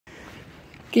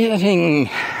Getting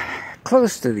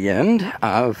close to the end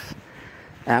of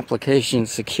application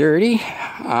security.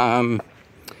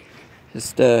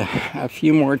 Just a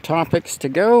few more topics to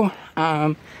go.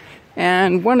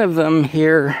 And one of them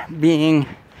here being,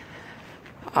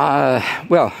 sort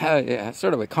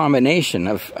of a combination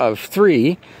of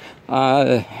three,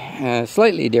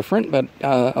 slightly different, but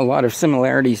a lot of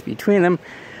similarities between them.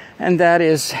 And that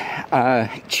is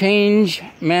change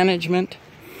management,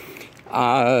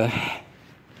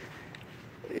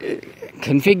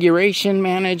 configuration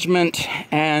management,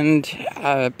 and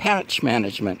patch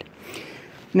management.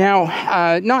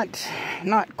 Now,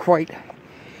 not quite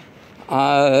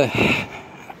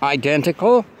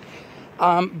identical,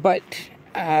 but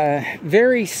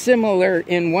very similar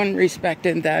in one respect,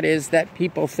 and that is that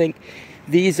people think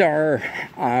these are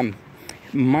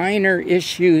minor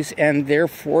issues and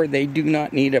therefore they do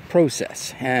not need a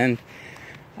process, and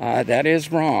that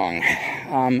is wrong.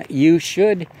 You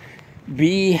should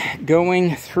be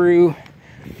going through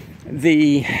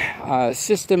the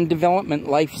system development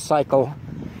life cycle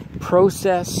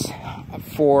process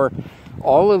for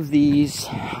all of these,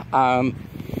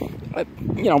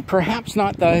 perhaps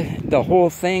not the whole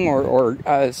thing,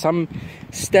 or some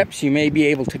steps you may be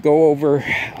able to go over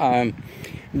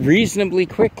reasonably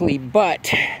quickly,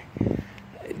 but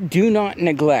do not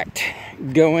neglect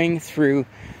going through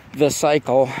the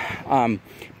cycle,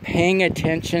 paying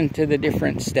attention to the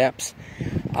different steps,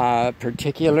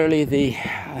 particularly the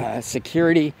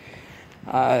security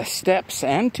steps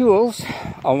and tools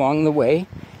along the way,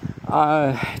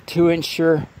 to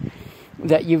ensure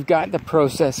that you've got the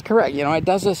process correct. It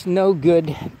does us no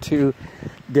good to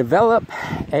develop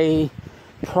a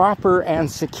proper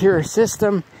and secure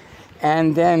system,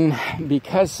 and then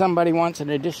because somebody wants an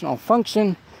additional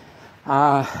function,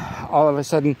 all of a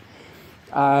sudden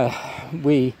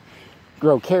we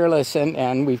grow careless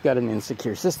and we've got an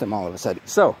insecure system all of a sudden.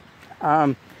 So,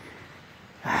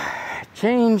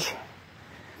 change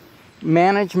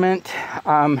management,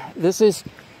 this is,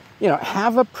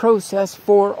 have a process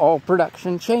for all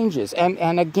production changes.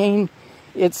 And again,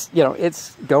 it's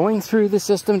going through the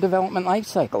system development life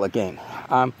cycle again.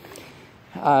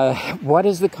 What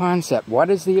is the concept? What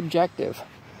is the objective?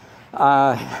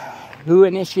 Who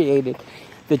initiated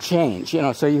the change?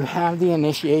 So you have the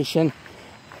initiation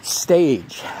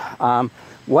stage.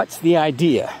 What's the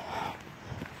idea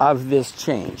of this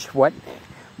change? What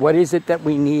is it that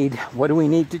we need? What do we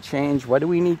need to change? What do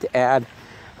we need to add?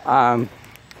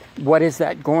 What is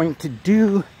that going to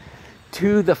do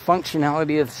to the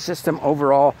functionality of the system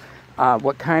overall?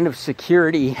 What kind of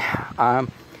security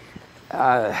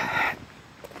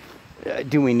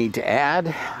do we need to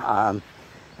add?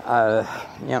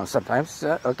 Sometimes,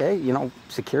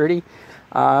 security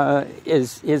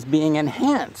is being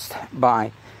enhanced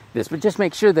by this, but just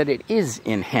make sure that it is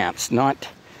enhanced, not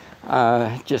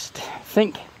just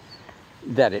think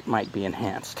that it might be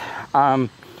enhanced.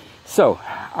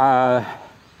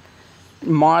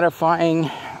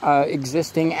 Modifying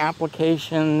existing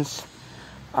applications,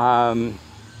 and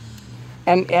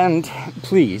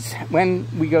please, when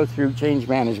we go through change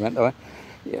management,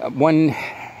 one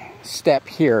step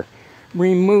here,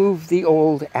 remove the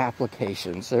old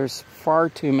applications. There's far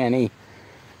too many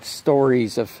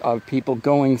stories of people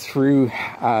going through,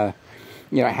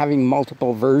 having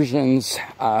multiple versions,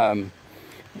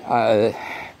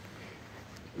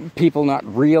 people not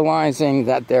realizing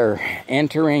that they're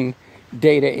entering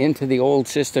data into the old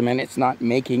system and it's not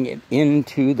making it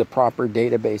into the proper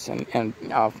database, and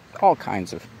all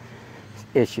kinds of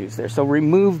issues there. So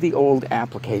remove the old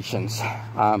applications.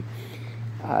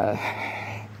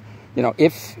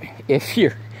 If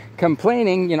you're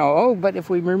complaining, but if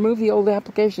we remove the old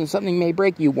application, something may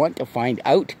break, you want to find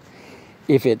out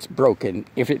if it's broken,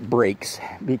 if it breaks,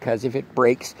 because if it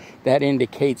breaks, that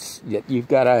indicates that you've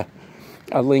got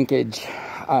a linkage,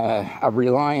 a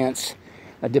reliance,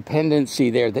 a dependency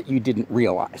there that you didn't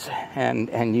realize,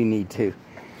 and you need to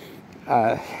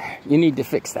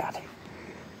fix that.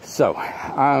 So,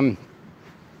 have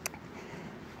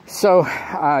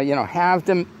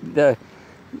the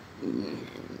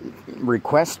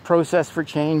request process for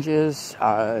changes,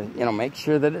 make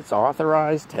sure that it's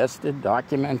authorized, tested,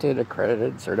 documented,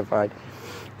 accredited, certified.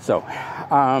 So,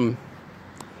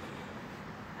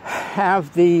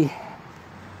 have the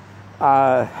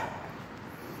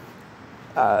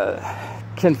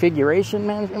configuration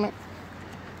management.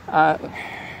 I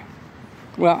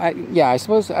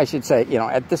suppose I should say,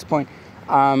 at this point,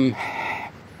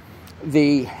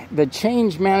 the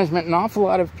change management, an awful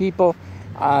lot of people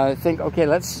think, okay,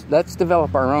 let's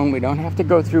develop our own. We don't have to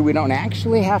go through, we don't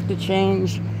actually have to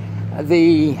change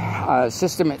the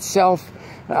system itself,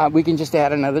 we can just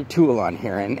add another tool on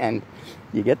here, and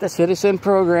you get the citizen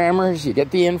programmers, you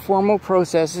get the informal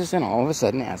processes, and all of a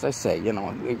sudden, as I say, you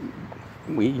know,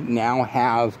 we now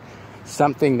have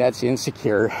something that's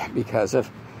insecure because of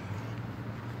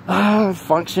a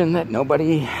function that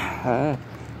nobody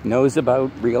knows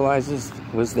about, realizes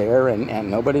was there, and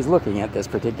nobody's looking at this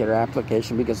particular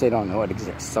application because they don't know it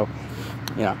exists. So,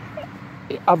 you know,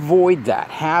 avoid that.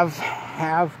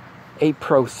 Have a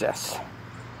process.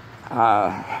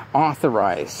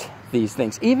 Authorize these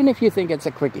things, even if you think it's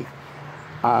a quickie.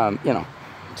 You know,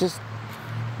 just,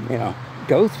 you know,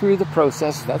 go through the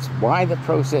process. That's why the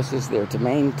process is there, to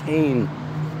maintain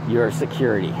your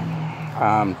security.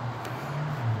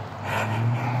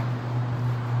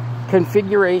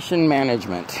 Configuration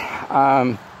management.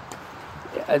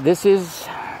 This is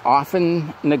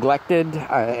often neglected,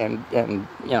 and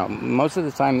you know, most of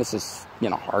the time this is, you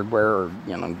know, hardware or,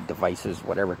 you know, devices,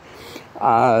 whatever.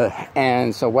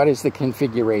 And so what is the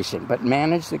configuration? But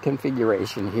manage the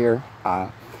configuration here.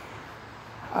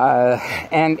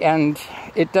 And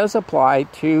it does apply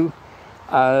to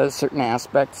certain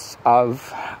aspects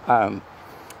of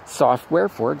software.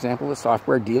 For example, the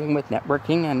software dealing with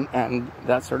networking and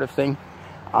that sort of thing.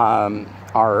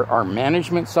 Our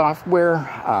management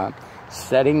software,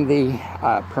 setting the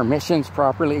permissions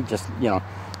properly. Just, you know,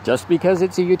 just because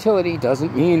it's a utility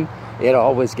doesn't mean it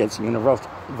always gets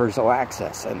universal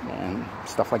access and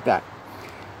stuff like that.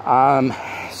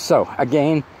 So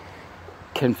again,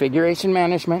 configuration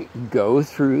management, go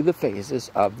through the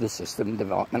phases of the system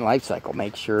development lifecycle.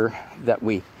 Make sure that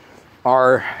we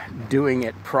are doing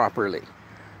it properly.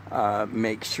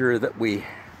 Make sure that we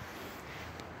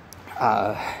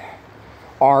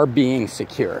are being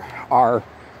secure, are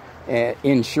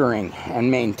ensuring and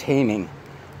maintaining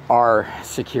our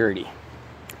security.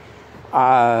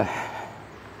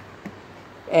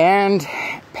 And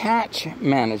patch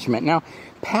management. Now,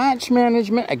 patch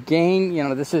management, again, you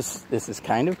know, this is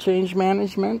kind of change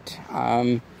management,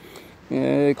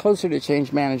 closer to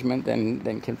change management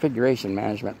than configuration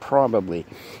management, probably.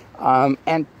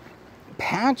 And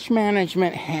patch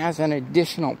management has an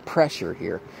additional pressure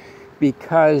here,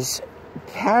 because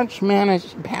patches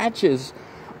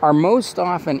are most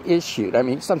often issued. I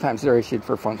mean, sometimes they're issued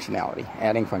for functionality,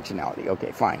 adding functionality.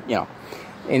 Okay, fine. You know,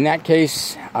 in that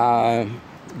case,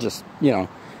 just, you know,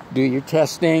 do your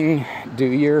testing, do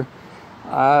your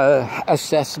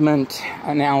assessment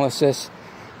analysis.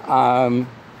 You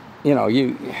know,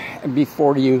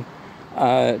 before you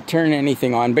turn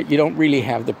anything on, but you don't really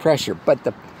have the pressure. But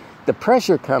the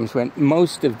pressure comes when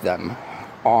most of them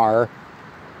are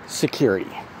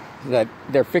security, that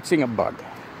they're fixing a bug,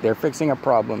 they're fixing a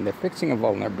problem, they're fixing a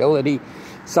vulnerability,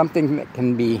 something that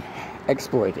can be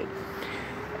exploited.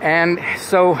 And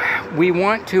so we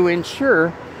want to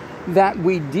ensure that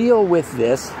we deal with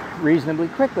this reasonably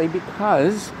quickly,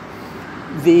 because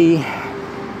the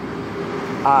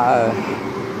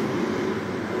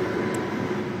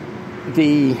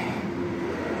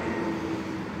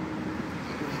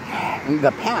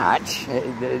patch,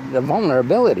 the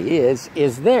vulnerability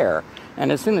is there.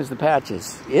 And as soon as the patch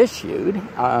is issued,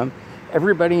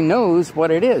 everybody knows what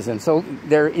it is. And so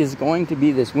there is going to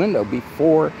be this window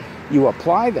before you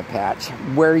apply the patch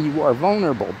where you are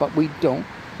vulnerable. But we don't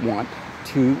want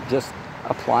to just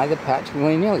apply the patch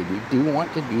willy-nilly. We do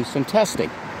want to do some testing.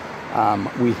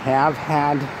 We have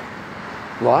had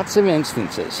lots of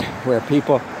instances where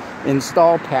people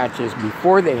install patches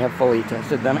before they have fully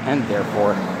tested them, and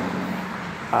therefore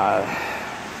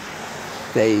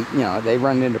they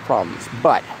run into problems.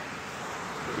 But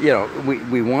you know,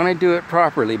 we want to do it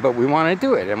properly, but we want to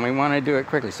do it, and we want to do it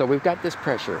quickly. So we've got this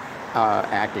pressure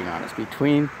acting on us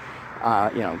between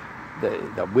you know,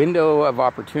 the window of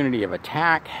opportunity of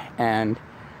attack and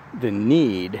the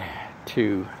need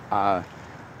to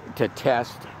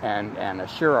test and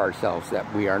assure ourselves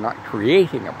that we are not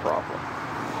creating a problem.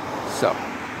 So